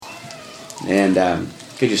And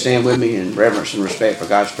could you stand with me in reverence and respect for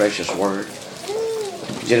God's precious word?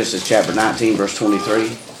 Genesis chapter 19, verse 23.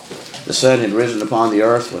 The sun had risen upon the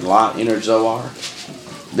earth when Lot entered Zoar.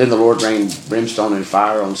 Then the Lord rained brimstone and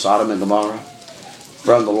fire on Sodom and Gomorrah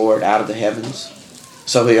from the Lord out of the heavens.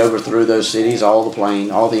 So he overthrew those cities, all the plain,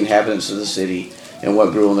 all the inhabitants of the city, and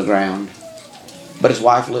what grew on the ground. But his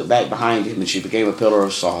wife looked back behind him, and she became a pillar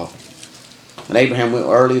of salt. And Abraham went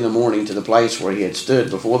early in the morning to the place where he had stood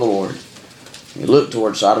before the Lord. He looked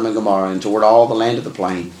toward Sodom and Gomorrah, and toward all the land of the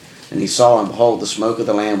plain. And he saw, and behold, the smoke of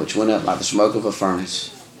the land which went up like the smoke of a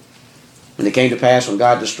furnace. And it came to pass, when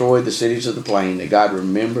God destroyed the cities of the plain, that God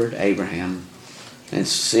remembered Abraham, and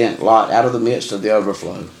sent Lot out of the midst of the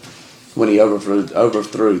overflow, when he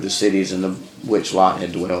overthrew the cities in which Lot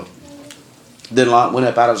had dwelt. Then Lot went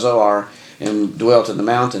up out of Zoar, and dwelt in the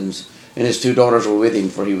mountains, and his 2 daughters were with him,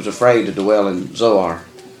 for he was afraid to dwell in Zoar.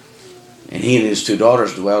 And he and his 2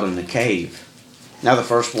 daughters dwelt in a cave. Now the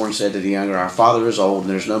firstborn said to the younger, Our father is old, and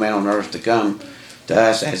there is no man on earth to come to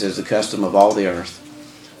us, as is the custom of all the earth.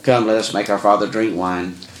 Come, let us make our father drink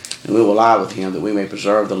wine, and we will lie with him, that we may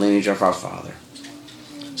preserve the lineage of our father.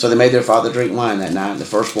 So they made their father drink wine that night. The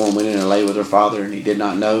firstborn went in and lay with her father, and he did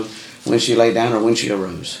not know when she lay down or when she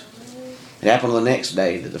arose. It happened on the next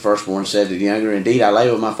day that the firstborn said to the younger, Indeed, I lay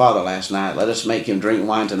with my father last night. Let us make him drink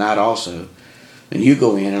wine tonight also. And you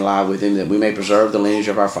go in and lie with him, that we may preserve the lineage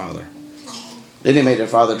of our father. Then they made their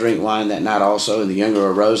father drink wine that night also, and the younger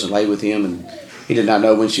arose and lay with him, and he did not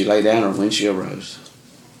know when she lay down or when she arose.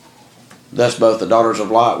 Thus both the daughters of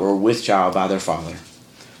Lot were with child by their father.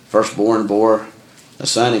 Firstborn bore a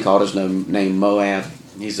son, and called his name Moab.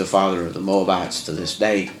 He's the father of the Moabites to this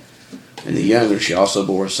day. And the younger, she also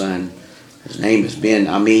bore a son. His name is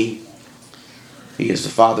Ben-Ami. He is the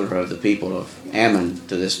father of the people of Ammon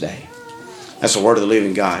to this day. That's the word of the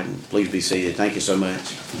living God. And please be seated. Thank you so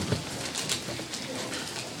much.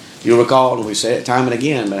 You'll recall, and we said it time and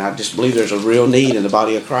again, but I just believe there's a real need in the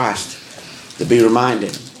body of Christ to be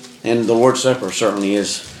reminded. And the Lord's Supper certainly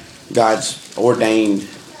is God's ordained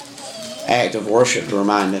act of worship to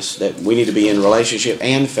remind us that we need to be in relationship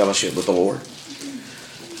and fellowship with the Lord.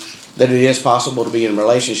 That it is possible to be in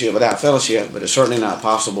relationship without fellowship, but it's certainly not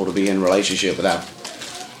possible to be in relationship without.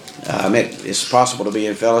 It's possible to be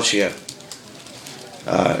in fellowship,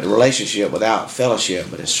 relationship without fellowship,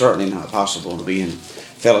 but it's certainly not possible to be in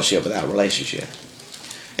fellowship without relationship.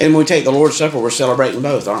 And when we take the Lord's Supper, we're celebrating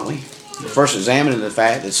both, aren't we? First, examining the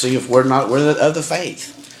fact that see if we're of the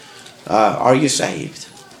faith. Are you saved?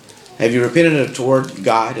 Have you repented toward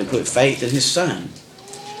God and put faith in His Son?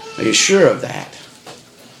 Are you sure of that?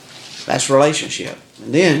 That's relationship.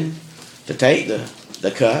 And then to take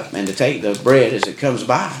the cup and to take the bread as it comes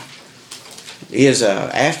by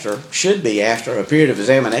should be after a period of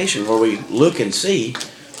examination where we look and see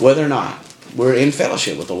whether or not we're in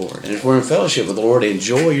fellowship with the Lord. And if we're in fellowship with the Lord,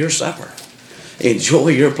 enjoy your supper. Enjoy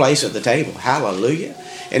your place at the table. Hallelujah.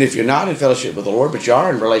 And if you're not in fellowship with the Lord, but you are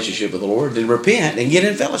in relationship with the Lord, then repent and get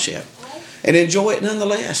in fellowship. And enjoy it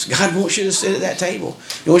nonetheless. God wants you to sit at that table.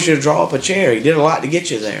 He wants you to draw up a chair. He did a lot to get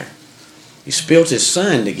you there. He spilled His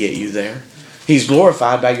Son to get you there. He's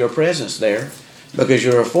glorified by your presence there because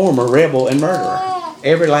you're a former rebel and murderer.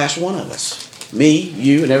 Every last one of us. Me,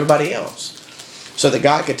 you, and everybody else. So that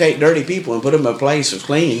God could take dirty people and put them in a place of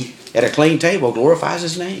clean, at a clean table, glorifies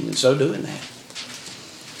His name in so doing that.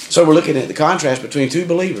 So we're looking at the contrast between 2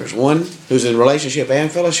 believers. One who's in relationship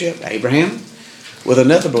and fellowship, Abraham, with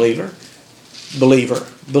another believer,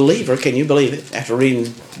 can you believe it? After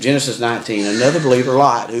reading Genesis 19, another believer,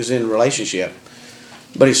 Lot, who's in relationship,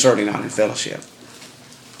 but he's certainly not in fellowship.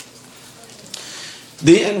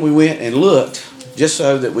 Then we went and looked, just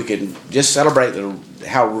so that we could just celebrate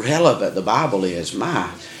how relevant the Bible is.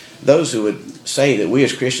 Those who would say that we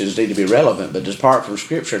as Christians need to be relevant, but depart from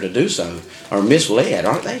Scripture to do so, are misled,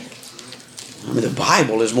 aren't they? I mean, the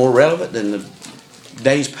Bible is more relevant than the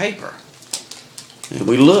day's paper. And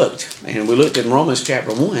we looked in Romans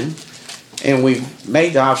chapter 1, and we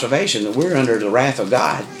made the observation that we're under the wrath of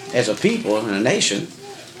God as a people and a nation,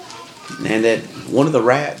 and that one of the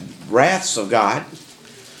wraths of God,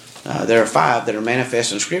 there are 5 that are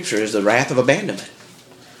manifest in Scripture, is the wrath of abandonment.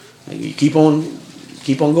 And you keep on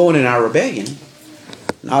going in our rebellion,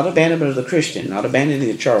 not abandonment of the Christian, not abandoning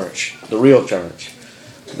the church, the real church,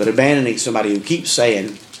 but abandoning somebody who keeps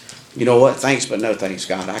saying, you know what, thanks but no thanks,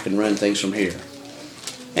 God, I can run things from here.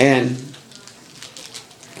 And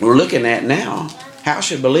we're looking at now, how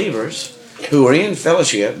should believers who are in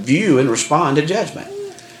fellowship view and respond to judgment?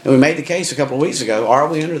 And we made the case a couple of weeks ago, are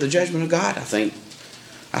we under the judgment of God? I think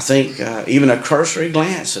even a cursory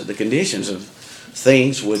glance at the conditions of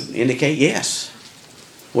things would indicate yes,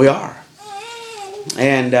 we are.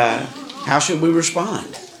 And how should we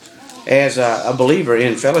respond as a believer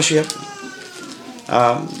in fellowship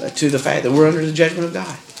to the fact that we're under the judgment of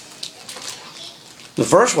God? The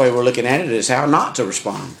first way we're looking at it is how not to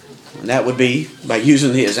respond. And that would be by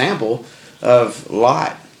using the example of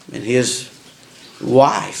Lot and his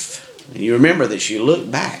wife. And you remember that she looked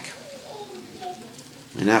back.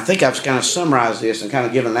 And I think I've kind of summarized this and kind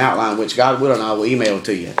of given an outline, which God willing I will email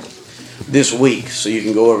to you this week so you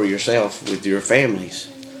can go over yourself with your families.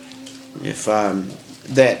 If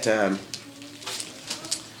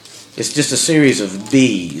it's just a series of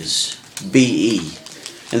B's, B-E.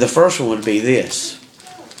 And the first one would be this.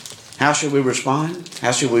 How should we respond?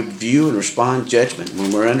 How should we view and respond judgment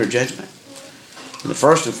when we're under judgment? And the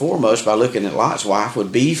first and foremost, by looking at Lot's wife,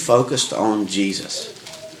 would be focused on Jesus.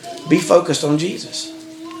 Be focused on Jesus.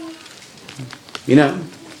 You know,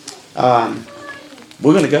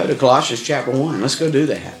 we're going to go to Colossians chapter 1. Let's go do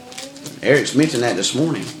that. Eric's mentioned that this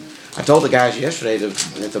morning. I told the guys yesterday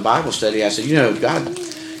at the Bible study, I said, you know, God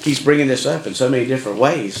keeps bringing this up in so many different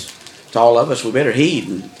ways. To all of us, we better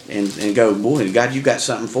heed and go, boy, God, you've got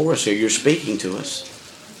something for us here. You're speaking to us.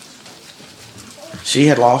 She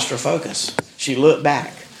had lost her focus. She looked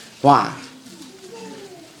back. Why?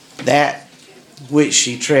 That which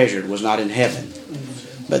she treasured was not in heaven,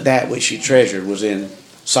 but that which she treasured was in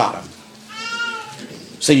Sodom.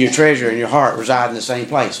 See, your treasure and your heart reside in the same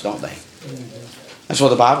place, don't they? That's what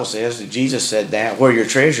the Bible says. Jesus said that. Where your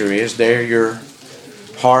treasure is, there your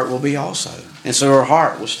heart will be also. And so her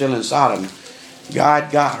heart was still in Sodom.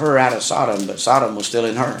 God got her out of Sodom, but Sodom was still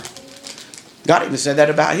in her. God even said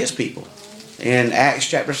that about his people. In Acts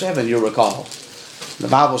chapter 7, you'll recall. The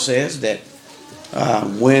Bible says that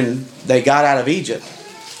when they got out of Egypt,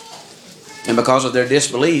 and because of their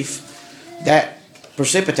disbelief, that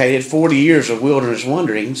precipitated 40 years of wilderness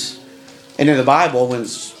wanderings. And in the Bible, when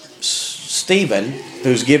Stephen,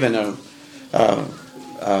 who's given a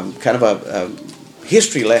kind of a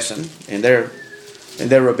history lesson in their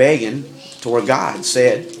rebellion toward God,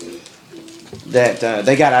 said that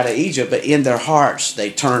they got out of Egypt, but in their hearts they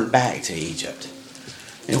turned back to Egypt.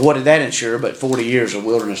 And what did that ensure but 40 years of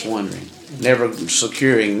wilderness wandering? Never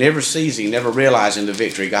securing, never seizing, never realizing the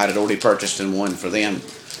victory God had already purchased and won for them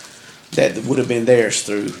that would have been theirs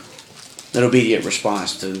through an obedient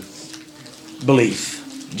response to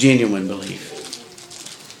belief, genuine belief.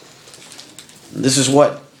 And this is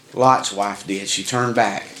what Lot's wife did. She turned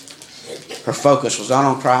back. Her focus was not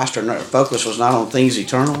on Christ. Her focus was not on things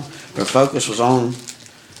eternal. Her focus was on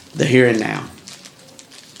the here and now.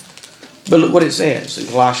 But look what it says in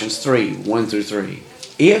Colossians 3, 1 through 3.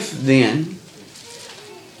 If then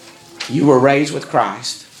you were raised with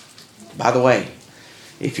Christ, by the way,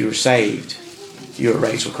 if you were saved, you were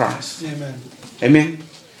raised with Christ. Amen. Amen.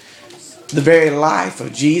 The very life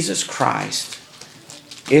of Jesus Christ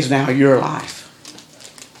is now your life.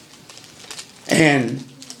 And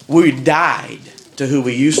we died to who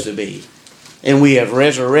we used to be. And we have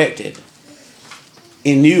resurrected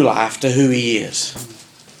in new life to who He is.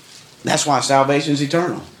 That's why salvation is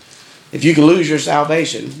eternal. If you can lose your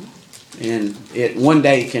salvation, and it one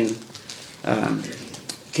day can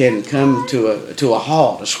come to a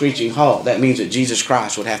halt, a screeching halt, that means that Jesus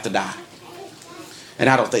Christ would have to die. And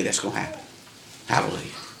I don't think that's going to happen.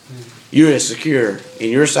 Hallelujah. You're as secure in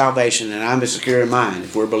your salvation, and I'm as secure in mine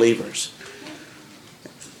if we're believers,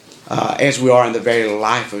 as we are in the very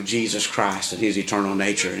life of Jesus Christ and His eternal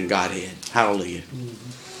nature and Godhead. Hallelujah.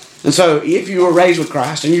 And so if you were raised with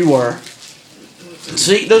Christ, and you were,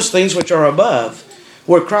 seek those things which are above,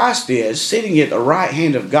 where Christ is, sitting at the right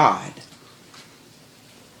hand of God.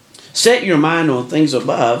 Set your mind on things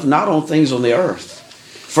above, not on things on the earth.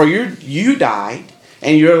 For you died,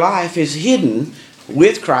 and your life is hidden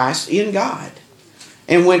with Christ in God.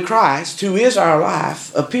 And when Christ, who is our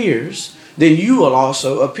life, appears, then you will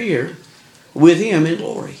also appear with Him in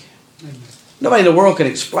glory. Nobody in the world can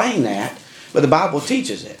explain that, but the Bible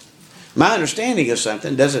teaches it. My understanding of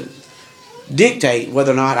something doesn't dictate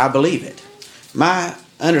whether or not I believe it. My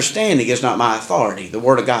understanding is not my authority. The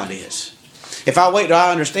Word of God is. If I wait till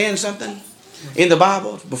I understand something in the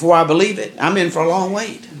Bible before I believe it, I'm in for a long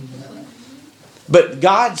wait. But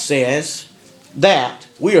God says that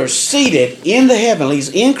we are seated in the heavenlies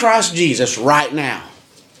in Christ Jesus right now.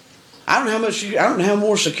 I don't know how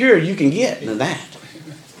more secure you can get than that.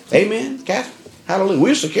 Amen, Catherine? Hallelujah.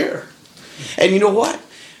 We're secure. And you know what?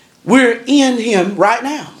 We're in Him right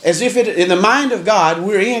now. As if in the mind of God,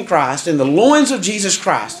 we're in Christ, in the loins of Jesus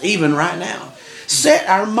Christ, even right now. Set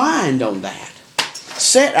our mind on that.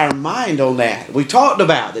 Set our mind on that. We talked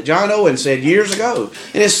about that John Owen said years ago,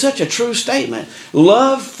 and it's such a true statement.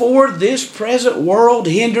 Love for this present world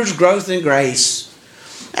hinders growth in grace.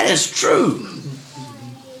 That is true.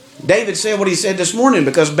 David said what he said this morning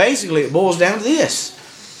because basically it boils down to this.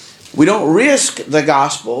 We don't risk the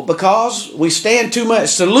gospel because we stand too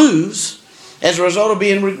much to lose as a result of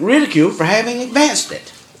being ridiculed for having advanced it.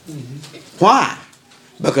 Why?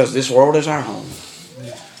 Because this world is our home.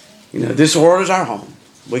 This world is our home.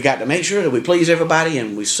 We got to make sure that we please everybody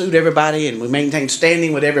and we suit everybody and we maintain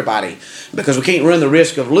standing with everybody because we can't run the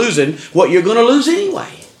risk of losing what you're going to lose anyway.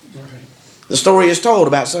 The story is told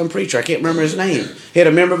about some preacher, I can't remember his name. He had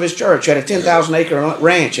a member of his church, had a 10,000 acre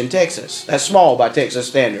ranch in Texas. That's small by Texas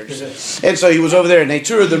standards. And so he was over there and they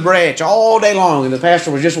toured the ranch all day long and the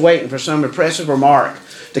pastor was just waiting for some impressive remark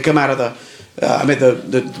to come out of the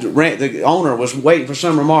owner was waiting for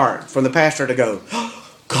some remark from the pastor to go, oh,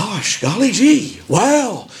 gosh, golly gee,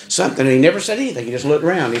 wow, something. And he never said anything. He just looked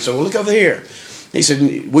around. He said, well, look over here. He said,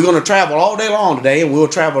 we're going to travel all day long today and we'll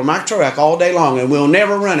travel my truck all day long and we'll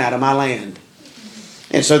never run out of my land.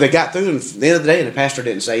 And so they got through, and at the end of the day, the pastor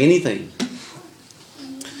didn't say anything.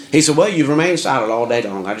 He said, well, you've remained silent all day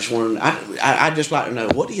long. I'd just like to know,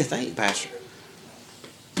 what do you think, Pastor?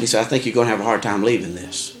 He said, I think you're going to have a hard time leaving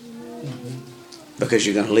this. Because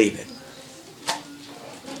you're going to leave it.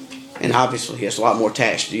 And obviously, it's a lot more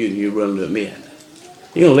attached to you than you're willing to admit.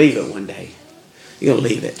 You're going to leave it one day. You're going to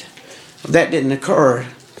leave it. If that didn't occur,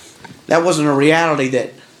 that wasn't a reality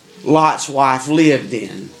that Lot's wife lived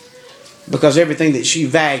in. Because everything that she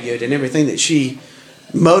valued and everything that she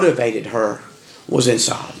motivated her was in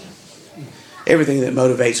Sodom. Everything that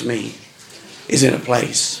motivates me is in a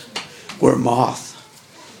place where moth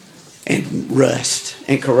and rust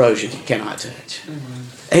and corrosion cannot touch.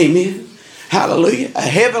 Amen. Hallelujah. A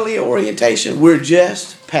heavenly orientation. We're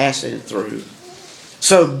just passing through.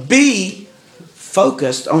 So be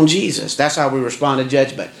focused on Jesus. That's how we respond to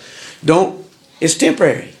judgment. It's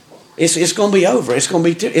temporary. It's going to be over. It's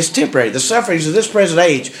temporary. The sufferings of this present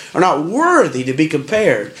age are not worthy to be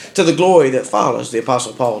compared to the glory that follows, the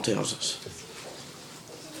Apostle Paul tells us.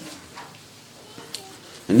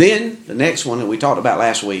 And then the next one that we talked about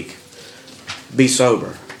last week, be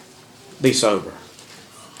sober. Be sober.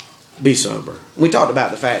 Be sober. We talked about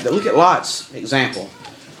the fact that, look at Lot's example.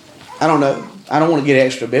 I don't know. I don't want to get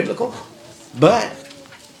extra biblical, but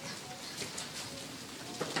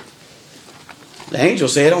the angel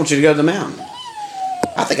said, I want you to go to the mountain.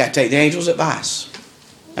 I think I'd take the angel's advice.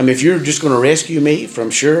 I mean, if you're just going to rescue me from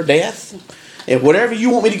sure death, if whatever you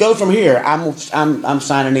want me to go from here, I'm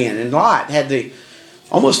signing in. And Lot had the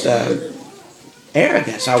almost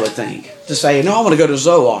arrogance, I would think, to say, no, I want to go to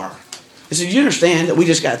Zoar. He said, you understand that we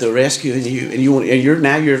just got through rescuing you, and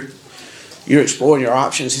you're exploring your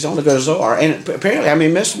options. He said, I want to go to Zoar. And apparently, I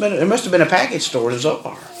mean, it must have been a package store in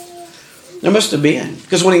Zoar. There must have been.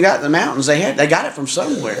 Because when he got in the mountains, they got it from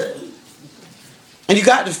somewhere. And you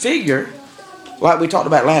got to figure, like we talked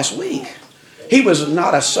about last week, he was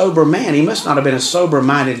not a sober man. He must not have been a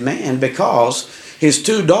sober-minded man because his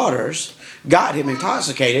two daughters got him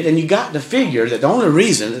intoxicated. And you got to figure that the only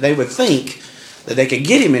reason that they would think that they could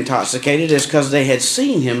get him intoxicated is because they had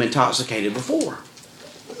seen him intoxicated before.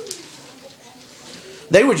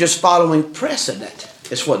 They were just following precedent.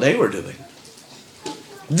 It's what they were doing.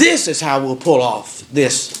 This is how we'll pull off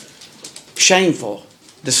this shameful,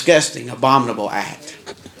 disgusting, abominable act.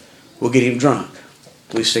 We'll get him drunk.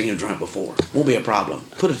 We've seen him drunk before. Won't be a problem.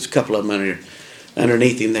 Put a couple of them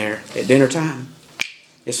underneath him there at dinner time.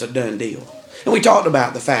 It's a done deal. And we talked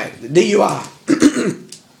about the fact that DUI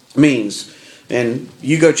means, and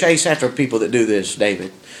you go chase after people that do this,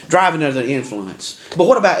 David, driving under the influence. But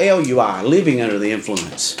what about LUI, living under the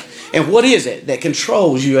influence? And what is it that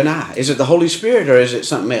controls you and I? Is it the Holy Spirit or is it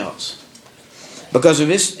something else? Because if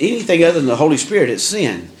it's anything other than the Holy Spirit, it's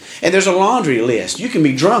sin. And there's a laundry list. You can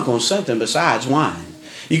be drunk on something besides wine.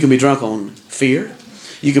 You can be drunk on fear.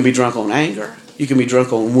 You can be drunk on anger. You can be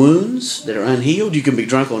drunk on wounds that are unhealed. You can be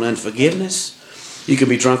drunk on unforgiveness. You can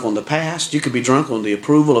be drunk on the past. You can be drunk on the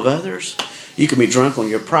approval of others. You can be drunk on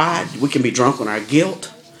your pride. We can be drunk on our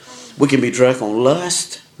guilt. We can be drunk on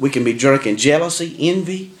lust. We can be drunk in jealousy,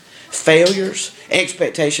 envy, failures,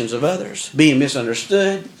 expectations of others, being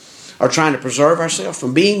misunderstood, or trying to preserve ourselves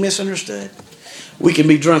from being misunderstood. We can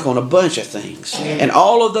be drunk on a bunch of things. And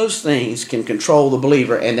all of those things can control the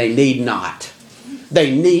believer, and they need not.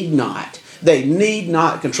 They need not. They need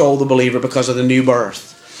not control the believer because of the new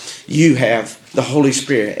birth. You have the Holy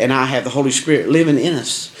Spirit, and I have the Holy Spirit living in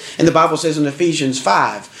us. And the Bible says in Ephesians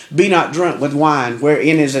 5, be not drunk with wine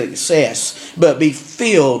wherein is excess, but be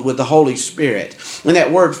filled with the Holy Spirit. And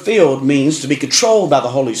that word filled means to be controlled by the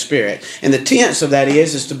Holy Spirit. And the tense of that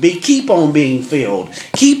is to keep on being filled.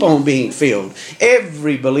 Keep on being filled.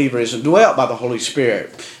 Every believer is indwelt by the Holy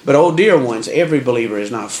Spirit. But, oh dear ones, every believer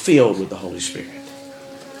is not filled with the Holy Spirit.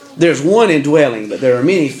 There's one indwelling, but there are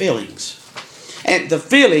many fillings. And the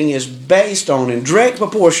filling is based on, in direct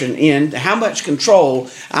proportion, in how much control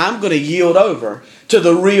I'm going to yield over to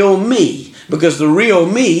the real me. Because the real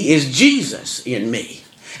me is Jesus in me.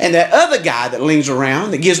 And that other guy that lings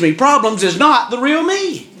around that gives me problems is not the real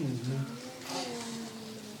me.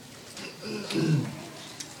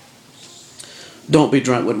 Don't be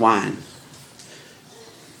drunk with wine.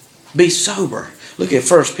 Be sober. Look at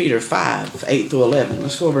 1 Peter 5, 8 through 11.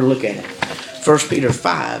 Let's go over and look at it. 1 Peter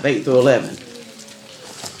 5, 8 through 11.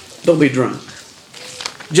 Don't be drunk.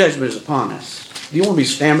 Judgment is upon us. Do you want to be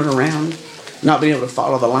stammering around, not being able to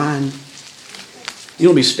follow the line? You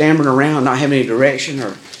don't be stammering around, not having any direction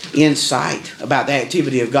or insight about the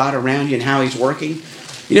activity of God around you and how He's working.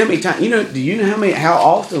 You know how many times? Do you know how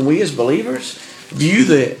often we as believers view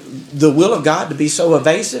the will of God to be so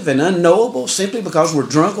evasive and unknowable simply because we're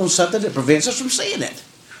drunk on something that prevents us from seeing it?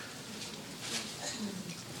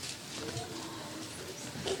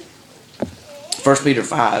 First Peter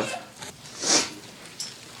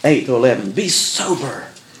 5, 8 to 11. Be sober.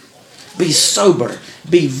 Be sober.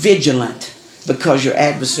 Be vigilant. Because your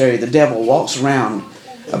adversary, the devil, walks around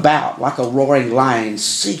about like a roaring lion,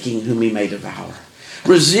 seeking whom he may devour.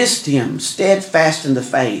 Resist him, steadfast in the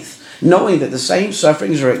faith, knowing that the same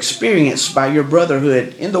sufferings are experienced by your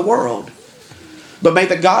brotherhood in the world. But may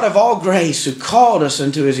the God of all grace, who called us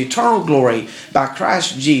into His eternal glory by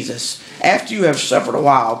Christ Jesus, after you have suffered a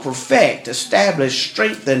while, perfect, establish,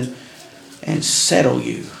 strengthen, and settle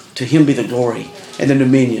you. To Him be the glory and the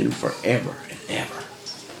dominion forever and ever.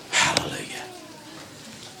 Hallelujah.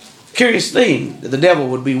 Curious thing that the devil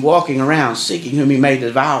would be walking around seeking whom he may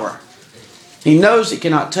devour. He knows he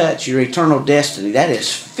cannot touch your eternal destiny. That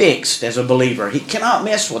is fixed as a believer. He cannot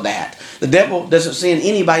mess with that. The devil doesn't send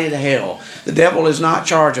anybody to hell. The devil is not in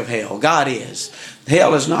charge of hell. God is.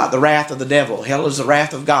 Hell is not the wrath of the devil. Hell is the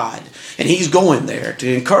wrath of God. And he's going there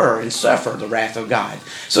to incur and suffer the wrath of God.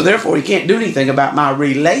 So therefore he can't do anything about my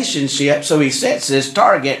relationship. So he sets his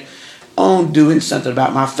target on doing something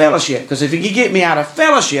about my fellowship. Because if he can get me out of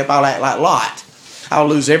fellowship, I'll act like Lot. I'll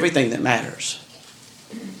lose everything that matters.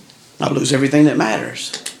 I'll lose everything that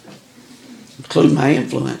matters, including my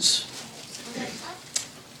influence.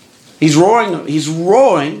 He's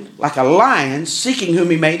roaring like a lion, seeking whom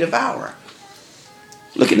he may devour.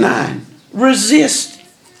 Look at 9. Resist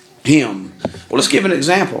him. Well, let's give an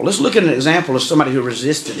example. Let's look at an example of somebody who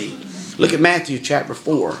resisted him. Look at Matthew chapter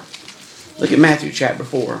 4. Look at Matthew chapter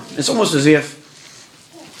 4. It's almost as if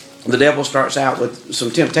the devil starts out with some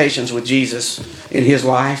temptations with Jesus in his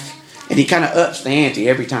life, and he kind of ups the ante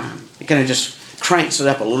every time. He kind of just cranks it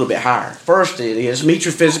up a little bit higher. First it is, meet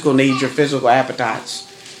your physical needs, your physical appetites.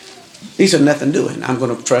 He said, nothing doing. I'm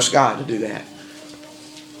going to trust God to do that.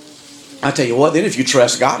 I tell you what, then if you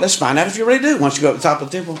trust God, let's find out if you really do. Once you go up to the top of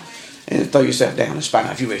the temple and throw yourself down, let's find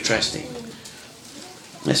out if you really trust Him.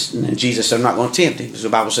 And Jesus said, I'm not going to tempt Him, because the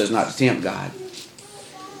Bible says not to tempt God.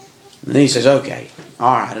 And then He says, okay,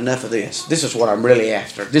 all right, enough of this. This is what I'm really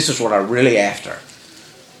after. This is what I'm really after.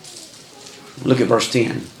 Look at verse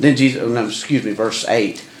 10. Verse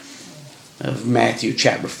 8 of Matthew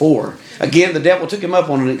chapter 4. Again, the devil took him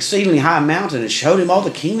up on an exceedingly high mountain and showed him all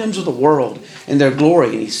the kingdoms of the world and their glory.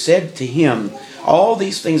 And he said to him, all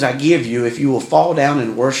these things I give you if you will fall down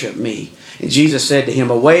and worship me. And Jesus said to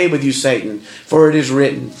him, away with you, Satan, for it is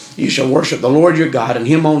written, you shall worship the Lord your God, and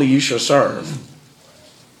Him only you shall serve.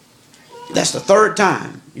 That's the third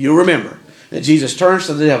time, you'll remember, that Jesus turns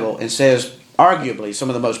to the devil and says, arguably some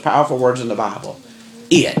of the most powerful words in the Bible.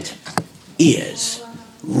 It is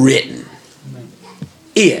written.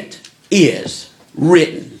 It is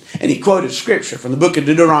written. And he quoted scripture from the book of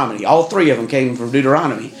Deuteronomy. All three of them came from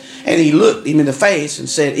Deuteronomy. And he looked him in the face and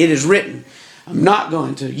said, it is written. I'm not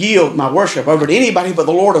going to yield my worship over to anybody but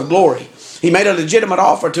the Lord of glory. He made a legitimate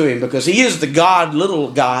offer to him because He is the God,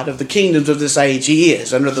 little God of the kingdoms of this age. He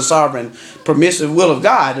is under the sovereign, permissive will of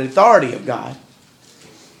God, the authority of God.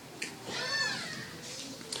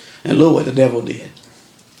 And look what the devil did.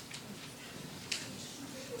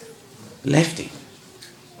 Left him.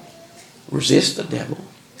 Resist the devil,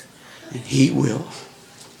 and he will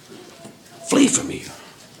flee from you.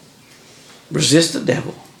 Resist the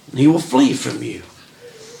devil, and he will flee from you.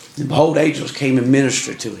 And behold, angels came and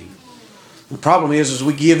ministered to him. The problem is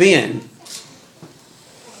we give in,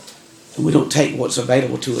 and we don't take what's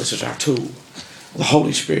available to us as our tool. The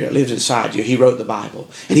Holy Spirit lives inside you. He wrote the Bible.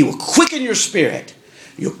 And He will quicken your spirit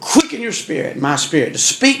you'll quicken your spirit, my spirit, to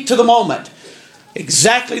speak to the moment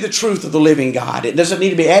exactly the truth of the living God. It doesn't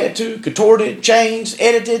need to be added to, contorted, changed,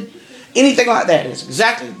 edited, anything like that. It's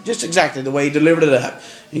just exactly the way He delivered it up.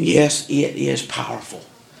 And yes, it is powerful.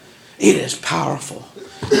 It is powerful.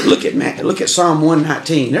 Look at Psalm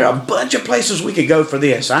 119. There are a bunch of places we could go for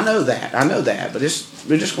this. I know that, but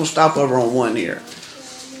we're just going to stop over on one here.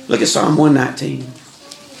 Look at Psalm 119.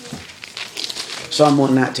 Psalm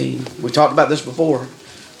 119. We talked about this before.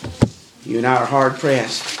 You and I are hard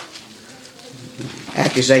pressed.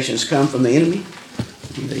 Accusations come from the enemy.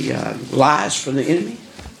 The lies from the enemy.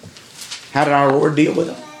 How did our Lord deal with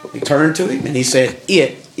them? He turned to Him and He said,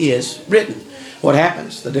 "It is written." What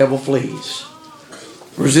happens? The devil flees.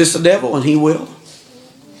 Resist the devil and he will.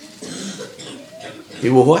 He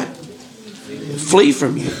will what? Flee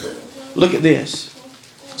from you. Look at this.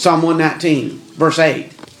 Psalm 119, verse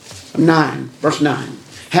 9.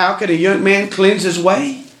 How can a young man cleanse his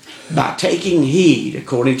way? By taking heed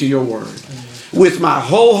according to your word. With my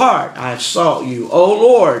whole heart I have sought you. O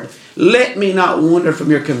Lord, let me not wander from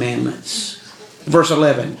your commandments. Verse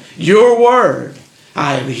 11. Your word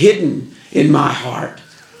I have hidden in my heart,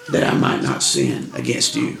 that I might not sin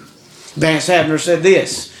against you. Vance Havner said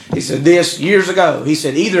this. He said this years ago. He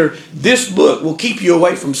said, either this book will keep you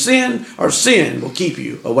away from sin, or sin will keep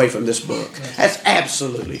you away from this book. That's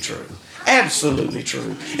absolutely true. Absolutely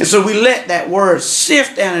true. And so we let that word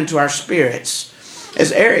sift down into our spirits.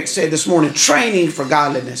 As Eric said this morning, training for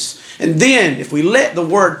godliness. And then if we let the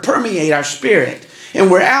word permeate our spirit, and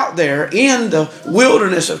we're out there in the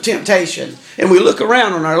wilderness of temptation, and we look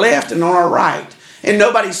around on our left and on our right, and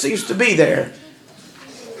nobody seems to be there,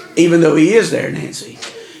 even though He is there, Nancy.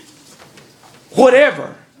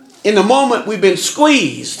 Whatever, in the moment we've been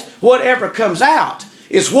squeezed, whatever comes out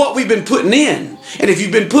is what we've been putting in. And if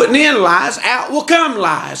you've been putting in lies, out will come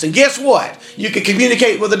lies. And guess what? You can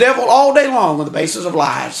communicate with the devil all day long on the basis of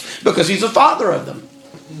lies, because he's the father of them.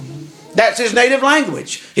 That's his native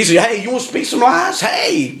language. He said, hey, you want to speak some lies?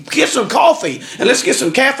 Hey, get some coffee, and let's get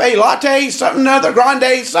some cafe latte, something other,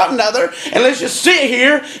 grande, something other, and let's just sit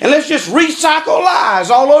here and let's just recycle lies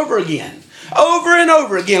all over again. Over and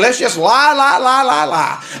over again. Let's just lie.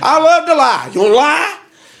 I love to lie. You want to lie?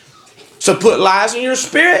 So put lies in your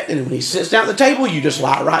spirit, and when he sits down at the table, you just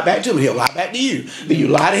lie right back to him. He'll lie back to you. Then you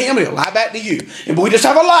lie to him, and he'll lie back to you. And we just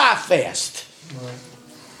have a lie fest.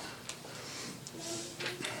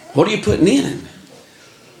 What are you putting in?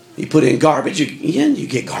 You put in garbage in, you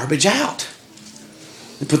get garbage out.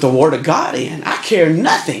 You put the Word of God in. I care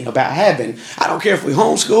nothing about heaven. I don't care if we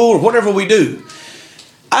homeschool or whatever we do.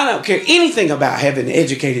 I don't care anything about having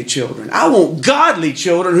educated children. I want godly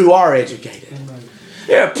children who are educated.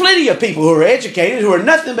 There are plenty of people who are educated who are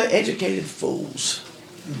nothing but educated fools.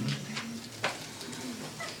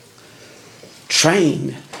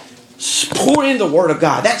 Trained. Pour in the Word of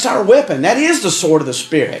God. That's our weapon. That is the sword of the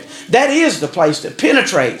Spirit. That is the place that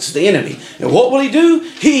penetrates the enemy. And what will he do?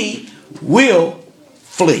 He will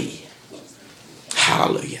flee.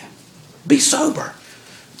 Hallelujah. Be sober.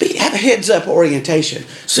 Have a heads-up orientation.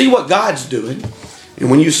 See what God's doing. And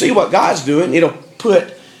when you see what God's doing, it'll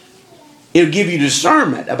give you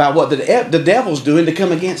discernment about what the devil's doing to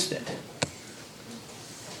come against it.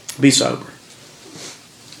 Be sober.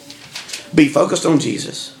 Be focused on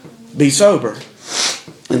Jesus. Be sober.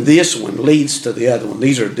 And this one leads to the other one.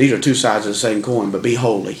 These are two sides of the same coin, but be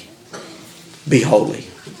holy. Be holy.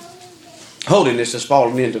 Holiness has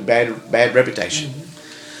fallen into bad reputation.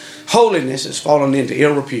 Holiness has fallen into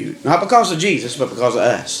ill repute. Not because of Jesus, but because of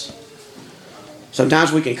us.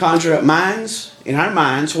 Sometimes we can conjure up in our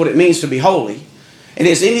minds what it means to be holy. And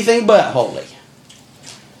it's anything but holy.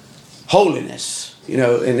 Holiness,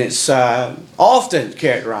 and it's often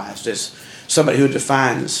characterized as somebody who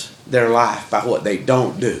defines their life by what they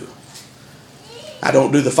don't do. I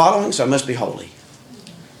don't do the following, so I must be holy.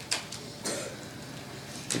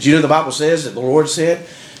 Did you know the Bible says that the Lord said,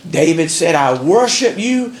 David said, I worship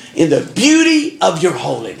you in the beauty of your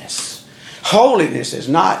holiness. Holiness is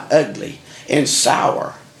not ugly and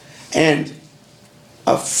sour, and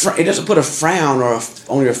it doesn't put a frown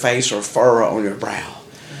on your face or a furrow on your brow.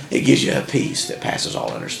 It gives you a peace that passes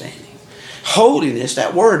all understanding. Holiness,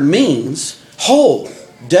 that word means whole.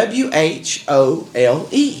 W-H-O-L-E.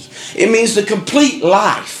 It means the complete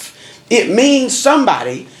life. It means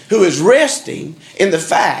somebody who is resting in the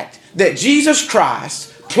fact that Jesus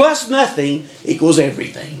Christ plus nothing equals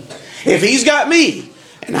everything. If He's got me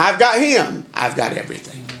and I've got Him, I've got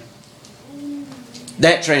everything.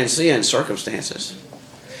 That transcends circumstances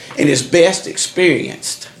and is best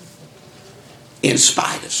experienced in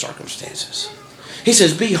spite of circumstances. He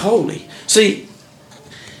says, be holy. See,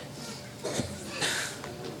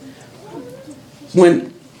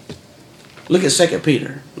 Look at 2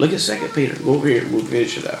 Peter. Look at 2 Peter. Go over here and we'll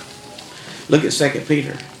finish it up. Look at 2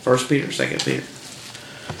 Peter. 1 Peter, 2 Peter.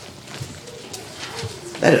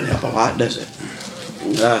 That doesn't help a lot, does it?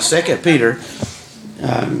 2 Peter,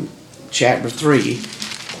 chapter 3.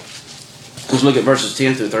 Let's look at verses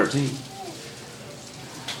 10 through 13.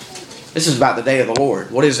 This is about the day of the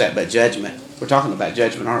Lord. What is that but judgment? We're talking about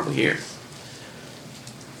judgment, aren't we, here?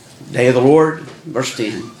 Day of the Lord, verse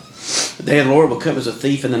 10. The day of the Lord will come as a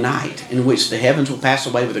thief in the night, in which the heavens will pass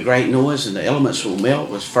away with a great noise, and the elements will melt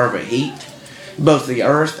with fervent heat. Both the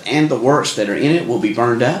earth and the works that are in it will be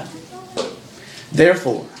burned up.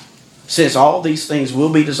 Therefore, since all these things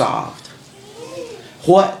will be dissolved,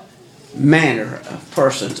 what manner of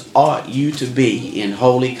persons ought you to be in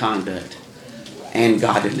holy conduct and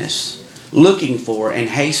godliness, looking for and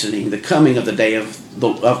hastening the coming of the day of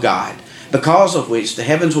God, because of which the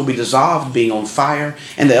heavens will be dissolved, being on fire,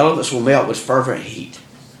 and the elements will melt with fervent heat.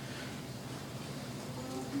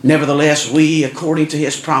 Nevertheless, we, according to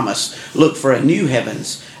his promise, look for a new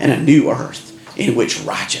heavens and a new earth in which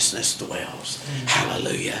righteousness dwells.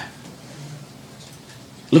 Hallelujah.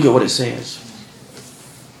 Look at what it says.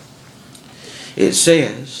 It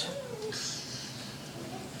says,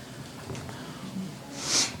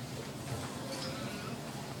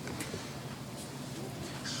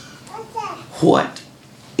 what,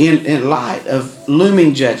 in light of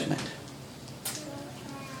looming judgment,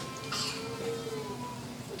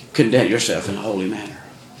 conduct yourself in a holy manner.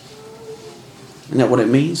 Isn't that what it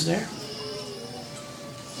means there?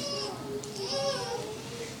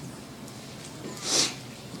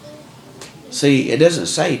 See, it doesn't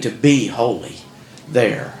say to be holy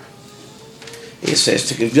there. It says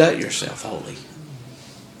to conduct yourself holy.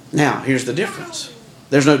 Now, here's the difference.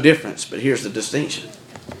 There's no difference, but here's the distinction.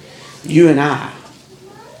 You and I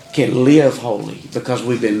can live holy because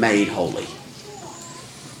we've been made holy.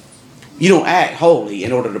 You don't act holy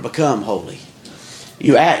in order to become holy.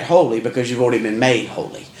 You act holy because you've already been made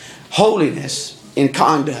holy. Holiness in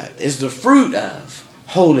conduct is the fruit of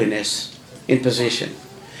holiness in position.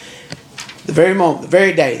 The very moment, the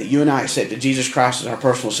very day that you and I accepted Jesus Christ as our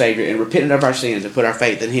personal Savior and repented of our sins and put our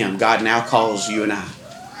faith in Him, God now calls you and I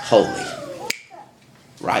holy.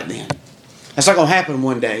 Right then. That's not going to happen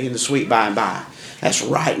one day in the sweet by and by. That's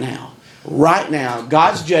right now. Right now,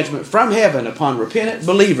 God's judgment from heaven upon repentant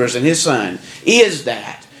believers in His Son is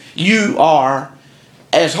that you are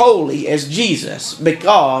as holy as Jesus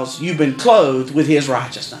because you've been clothed with His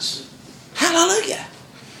righteousness. Hallelujah.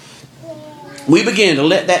 We begin to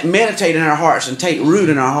let that meditate in our hearts and take root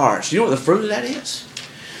in our hearts. You know what the fruit of that is?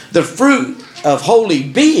 The fruit of holy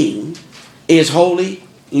being is holy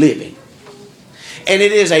living. And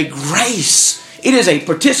it is a grace. It is a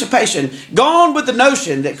participation. Gone with the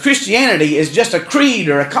notion that Christianity is just a creed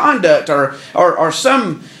or a conduct or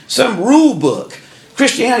some rule book.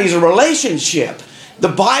 Christianity is a relationship. The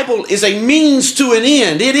Bible is a means to an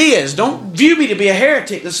end. It is. Don't view me to be a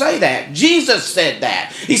heretic to say that. Jesus said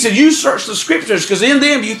that. He said, you search the Scriptures because in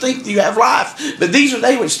them you think you have life. But these are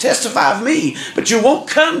they which testify of me. But you won't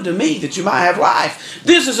come to me that you might have life.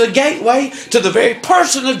 This is a gateway to the very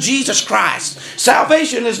person of Jesus Christ.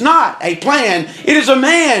 Salvation is not a plan. It is a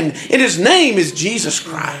man. And His name is Jesus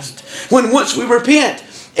Christ. When once we repent,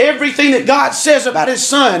 everything that God says about His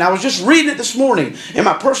Son, I was just reading it this morning in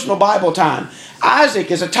my personal Bible time. Isaac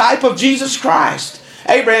is a type of Jesus Christ.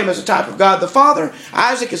 Abraham is a type of God the Father.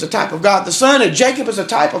 Isaac is a type of God the Son. And Jacob is a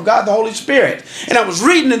type of God the Holy Spirit. And I was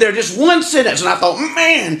reading in there just one sentence and I thought,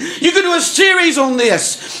 man, you could do a series on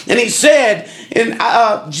this. And he said in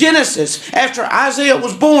Genesis, after Isaiah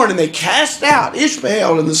was born and they cast out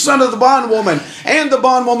Ishmael and the son of the bondwoman and the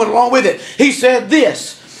bondwoman along with it, he said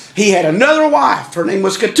this. He had another wife. Her name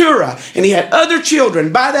was Keturah. And he had other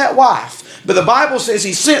children by that wife. But the Bible says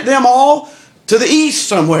he sent them all to the east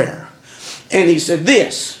somewhere. And he said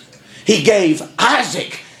this. He gave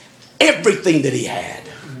Isaac everything that he had.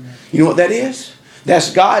 You know what that is?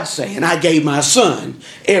 That's God saying, I gave my son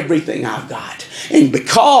everything I've got. And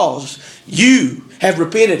because you have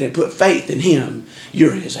repented and put faith in Him,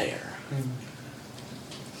 you're His heir.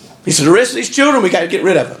 He said, the rest of these children, we got to get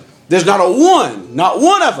rid of them. There's not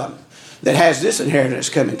one of them that has this inheritance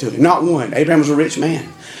coming to him. Not one. Abraham was a rich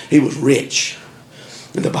man. He was rich.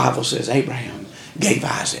 And the Bible says Abraham gave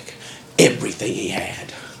Isaac everything he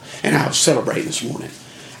had. And I was celebrating this morning.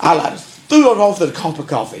 I threw it off the cup of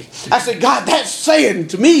coffee. I said, God, that's saying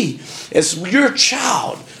to me, as your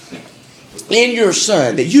child in your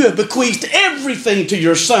son, that you have bequeathed everything to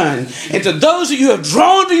your son. And to those that you have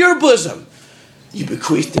drawn to your bosom, you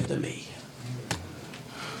bequeathed it to me.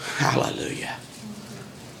 Hallelujah.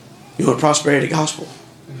 You want a prosperity gospel?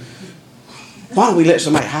 Why don't we let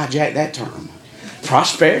somebody hijack that term?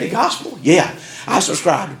 Prosperity gospel? Yeah, I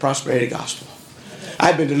subscribe to prosperity gospel.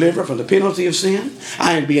 I've been delivered from the penalty of sin.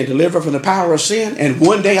 I am being delivered from the power of sin. And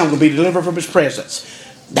one day I'm going to be delivered from His presence.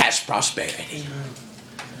 That's prosperity.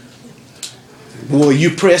 Will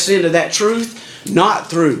you press into that truth? Not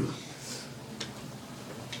through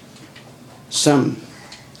some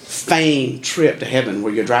feigned trip to heaven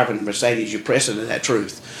where you're driving a Mercedes. You press into that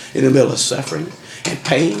truth in the middle of suffering and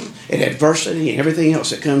pain and adversity and everything else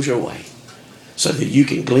that comes your way, so that you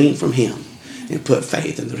can glean from Him and put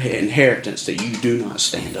faith in the inheritance that you do not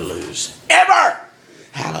stand to lose. Ever!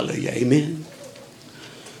 Hallelujah. Amen.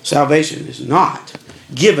 Salvation is not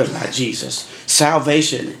given by Jesus.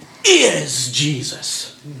 Salvation is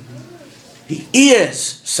Jesus. He is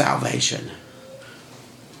salvation.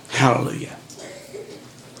 Hallelujah.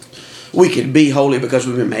 We can be holy because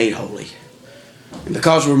we've been made holy. And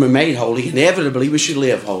because we've been made holy, inevitably we should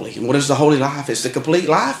live holy. And what is the holy life? It's the complete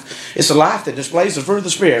life. It's a life that displays the fruit of the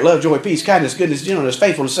Spirit. Love, joy, peace, kindness, goodness, gentleness,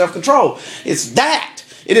 faithfulness, self-control. It's that.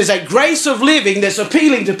 It is a grace of living that's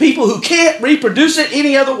appealing to people who can't reproduce it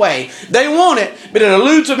any other way. They want it, but it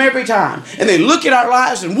eludes them every time. And they look at our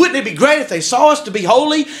lives, and wouldn't it be great if they saw us to be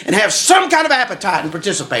holy and have some kind of appetite and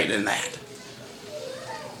participate in that?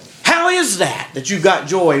 How is that you've got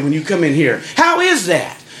joy when you come in here? How is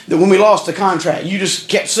that when we lost the contract, you just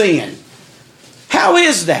kept singing? How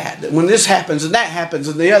is that when this happens and that happens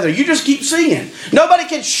and the other, you just keep singing? Nobody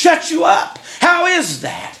can shut you up. How is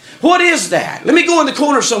that? What is that? Let me go in the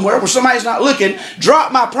corner somewhere where somebody's not looking,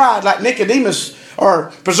 drop my pride like Nicodemus,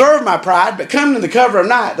 or preserve my pride, but come in the cover of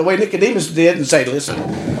night the way Nicodemus did and say, listen,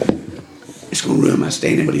 it's going to ruin my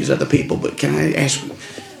standing with these other people, but can I ask you,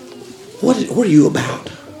 what are you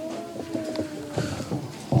about?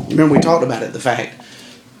 Remember we talked about it, the fact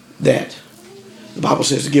that the Bible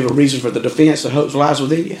says to give a reason for the defense that hope lies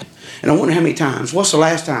within you. And I wonder how many times, what's the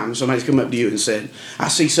last time somebody's come up to you and said, I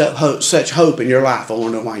see such hope in your life, I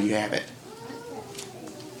want to know why you have it.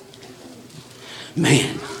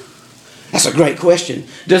 Man, that's a great question.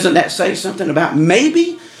 Doesn't that say something about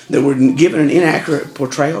maybe that we're given an inaccurate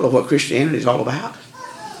portrayal of what Christianity is all about?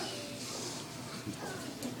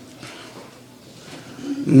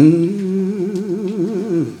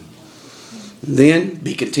 Then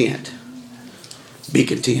be content. Be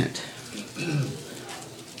content.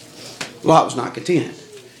 Lot was not content.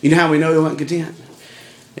 You know how we know he wasn't content?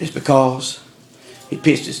 It's because he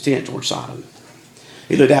pitched his tent toward Sodom.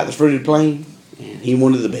 He looked out the fruited plain and he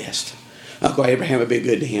wanted the best. Uncle Abraham had been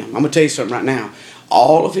good to him. I'm going to tell you something right now.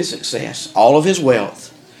 All of his success, all of his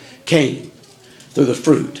wealth came through the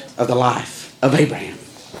fruit of the life of Abraham,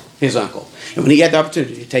 his uncle. And when he had the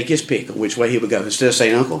opportunity to take his pick of which way he would go, instead of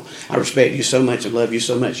saying, Uncle, I respect you so much and love you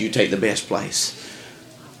so much, you take the best place.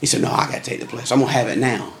 He said, no, I got to take the place. I'm going to have it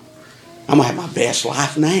now. I'm going to have my best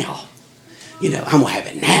life now. I'm going to have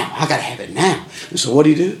it now. I got to have it now. And so what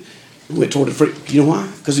did he do? He went toward the fruit. You know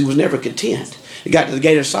why? Because he was never content. He got to the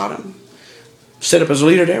gate of Sodom, set up as a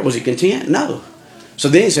leader there. Was he content? No. So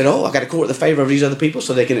then he said, I got to court the favor of these other people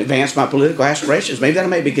so they can advance my political aspirations. Maybe that'll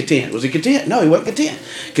make me content. Was he content? No, he wasn't content.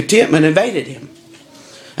 Contentment invaded him.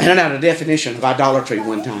 I handed out a definition of idolatry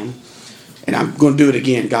one time. And I'm going to do it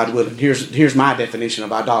again, God willing. Here's my definition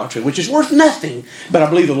of idolatry, which is worth nothing, but I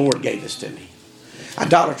believe the Lord gave this to me.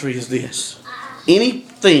 Idolatry is this: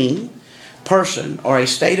 anything, person, or a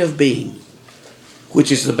state of being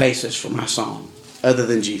which is the basis for my song, other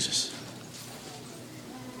than Jesus.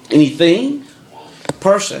 Anything,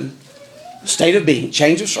 person, state of being,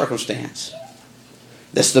 change of circumstance,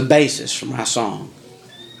 that's the basis for my song,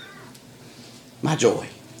 my joy.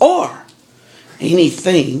 Or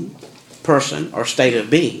anything, person, or state of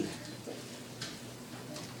being,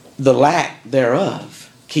 the lack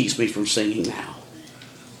thereof keeps me from singing now.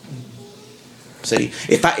 See,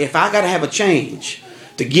 if I got to have a change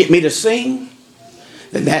to get me to sing,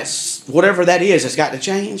 then that's whatever that is. It's got to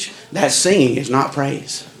change. That singing is not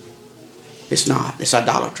praise. It's not. It's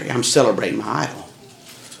idolatry. I'm celebrating my idol.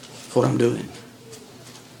 That's what I'm doing.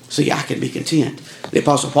 See, I can be content. The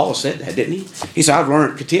Apostle Paul said that, didn't he? He said, I've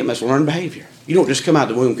learned contentment's learned behavior. You don't just come out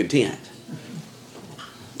of the womb content.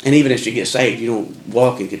 And even as you get saved, you don't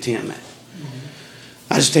walk in contentment.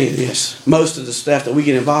 I just tell you this. Most of the stuff that we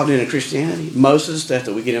get involved in Christianity, boils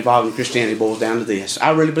down to this.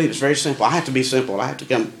 I really believe it's very simple. I have to be simple. I have to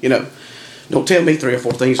come, don't tell me 3 or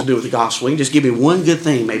 4 things to do with the gospel. You just give me one good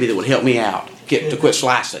thing maybe that would help me out to quit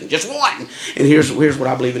slicing. Just one. And here's what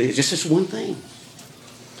I believe it is. Just this one thing.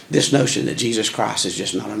 This notion that Jesus Christ is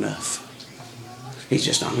just not enough. He's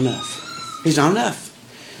just not enough. He's not enough.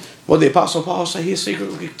 What did the Apostle Paul say his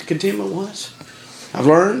secret contentment was? I've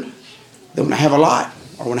learned that when I have a lot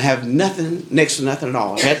or when I have nothing, next to nothing at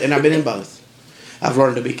all. And I've been in both. I've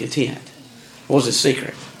learned to be content. What was the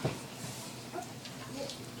secret?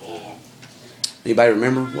 Anybody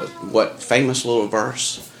remember what famous little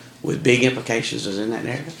verse with big implications is in that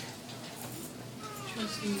narrative?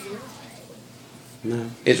 No.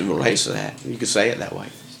 It relates to that. You could say it that way.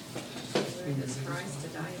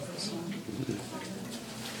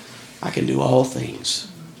 I can do all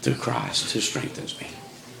things through Christ who strengthens me.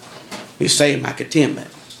 He's saying my contentment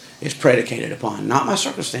is predicated upon not my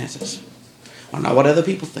circumstances, or not what other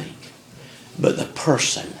people think, but the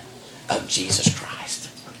person of Jesus Christ.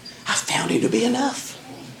 I found him to be enough.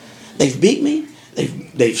 They've beat me.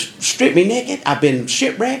 They've stripped me naked. I've been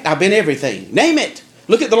shipwrecked. I've been everything. Name it.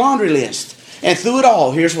 Look at the laundry list. And through it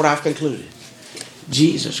all, here's what I've concluded.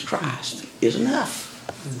 Jesus Christ is enough.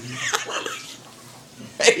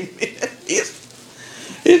 Amen.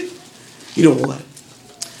 You know what?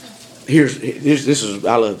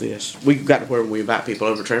 I love this. We've got to where we invite people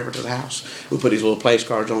over, Trevor, to the house. We put these little place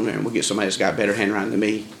cards on there, and we'll get somebody that's got better handwriting than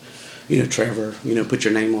me. Trevor, put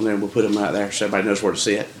your name on there, and we'll put them right there so everybody knows where to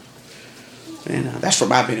sit. And that's for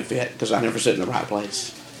my benefit, because I never sit in the right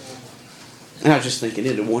place. And I was just thinking,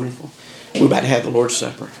 isn't it wonderful? We're about to have the Lord's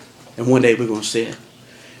Supper, and one day we're going to sit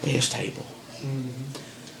at his table. And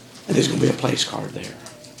there's going to be a place card there.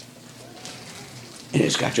 And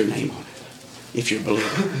it's got your name on it, if you're a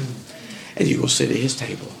believer. And you go sit at his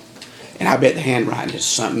table. And I bet the handwriting is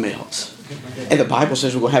something else. And the Bible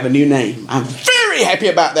says we're going to have a new name. I'm very happy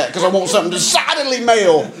about that, because I want something decidedly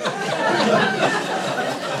male.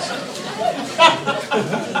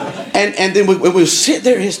 And then we'll sit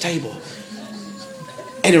there at his table.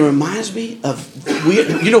 And it reminds me of,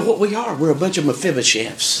 you know what we are? We're a bunch of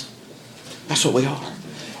Mephibosheths. That's what we are.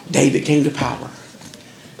 David came to power.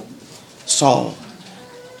 Saul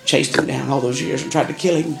chased him down all those years and tried to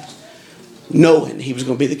kill him, knowing he was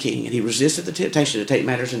going to be the king. And he resisted the temptation to take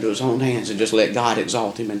matters into his own hands and just let God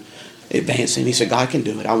exalt him and advance him. He said, God can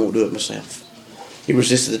do it. I won't do it myself. He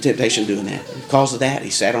resisted the temptation doing that. Because of that,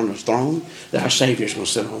 he sat on the throne that our Savior is going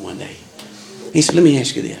to sit on one day. He said, let me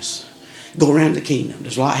ask you this. Go around the kingdom.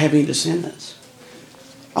 Does Lot have any descendants?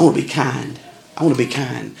 I want to be kind. I want to be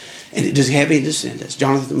kind. And does he have any descendants?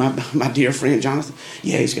 Jonathan, my dear friend Jonathan,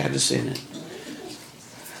 yeah, he's got a descendant.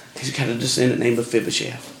 He's got a descendant named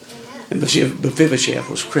Mephibosheth. And Mephibosheth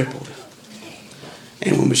was crippled.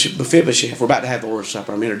 And when Mephibosheth, we're about to have the Lord's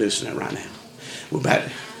Supper. I'm introducing it right now.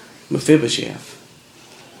 Mephibosheth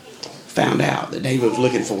found out that David was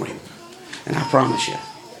looking for him. And I promise you,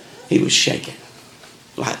 he was shaken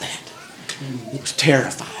like that. He was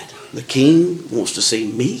terrified. The king wants to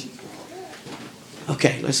see me.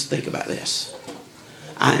 Okay, let's think about this.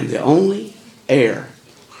 I am the only heir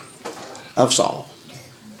of Saul.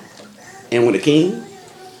 And when the king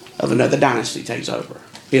of another dynasty takes over,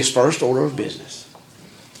 his first order of business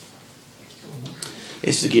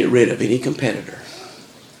is to get rid of any competitor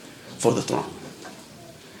for the throne.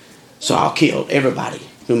 So I'll kill everybody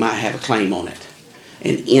who might have a claim on it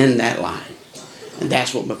and end that line. And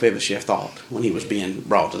that's what Mephibosheth thought when he was being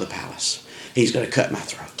brought to the palace. He's going to cut my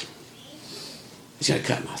throat. He's going to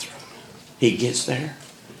cut my throat. He gets there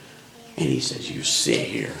and he says, you sit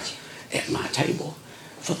here at my table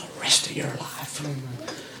for the rest of your life.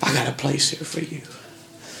 I got a place here for you.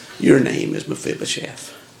 Your name is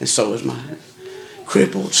Mephibosheth, and so is mine.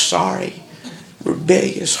 Crippled, sorry,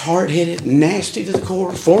 rebellious, hard-headed, nasty to the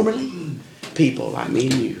core. Formerly, people like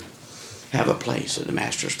me and you have a place at the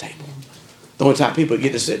master's table. The only time people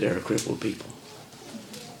get to sit there are crippled people.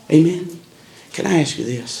 Amen? Can I ask you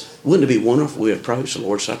this? Wouldn't it be wonderful if we approach the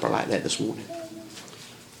Lord's Supper like that this morning?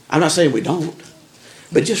 I'm not saying we don't,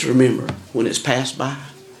 but just remember, when it's passed by,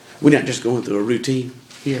 we're not just going through a routine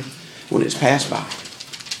here. When it's passed by,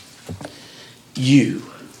 you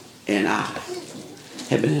and I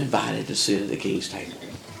have been invited to sit at the King's table.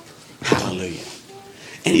 Hallelujah.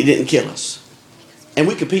 And he didn't kill us. And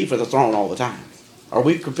we compete for the throne all the time. Are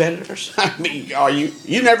we competitors? I mean, are you?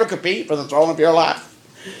 You never compete for the throne of your life.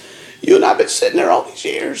 You and I have been sitting there all these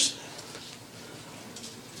years.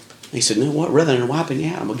 He said, you know what? Rather than wiping you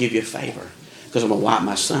out, I'm going to give you a favor. Because I'm going to wipe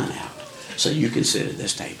my son out so you can sit at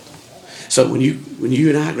this table. So when you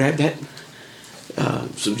and I grabbed that,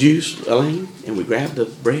 some juice, Elaine, and we grabbed the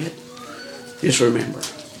bread, just remember,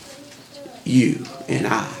 you and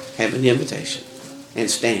I have an invitation and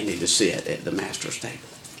standing to sit at the master's table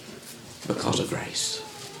because of grace.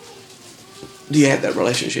 Do you have that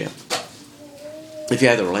relationship? If you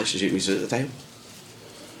have the relationship, you sit at the table.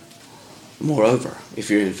 Moreover, if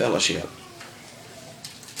you're in fellowship,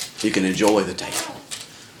 you can enjoy the table.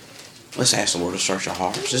 Let's ask the Lord to search our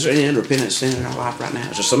hearts. Is there any unrepentant sin in our life right now?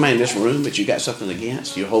 Is there somebody in this room that you got something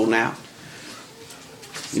against? You're holding out?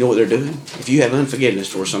 You know what they're doing? If you have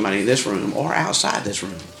unforgiveness towards somebody in this room or outside this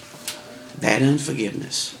room, that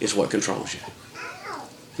unforgiveness is what controls you.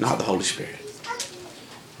 Not the Holy Spirit.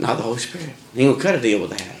 Not the Holy Spirit. He ain't going to cut a deal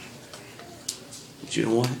with that. But you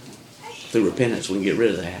know what? Through repentance, we can get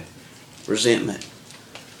rid of that. Resentment.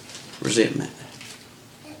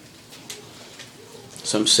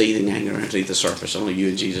 Some seething anger underneath the surface only you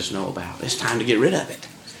and Jesus know about. It's time to get rid of it.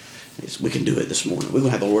 We can do it this morning. We're going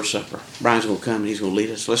to have the Lord's Supper. Brian's going to come and he's going to lead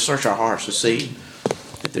us. Let's search our hearts to see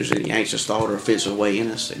if there's any anxious thought or offensive way in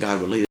us that God would lead us.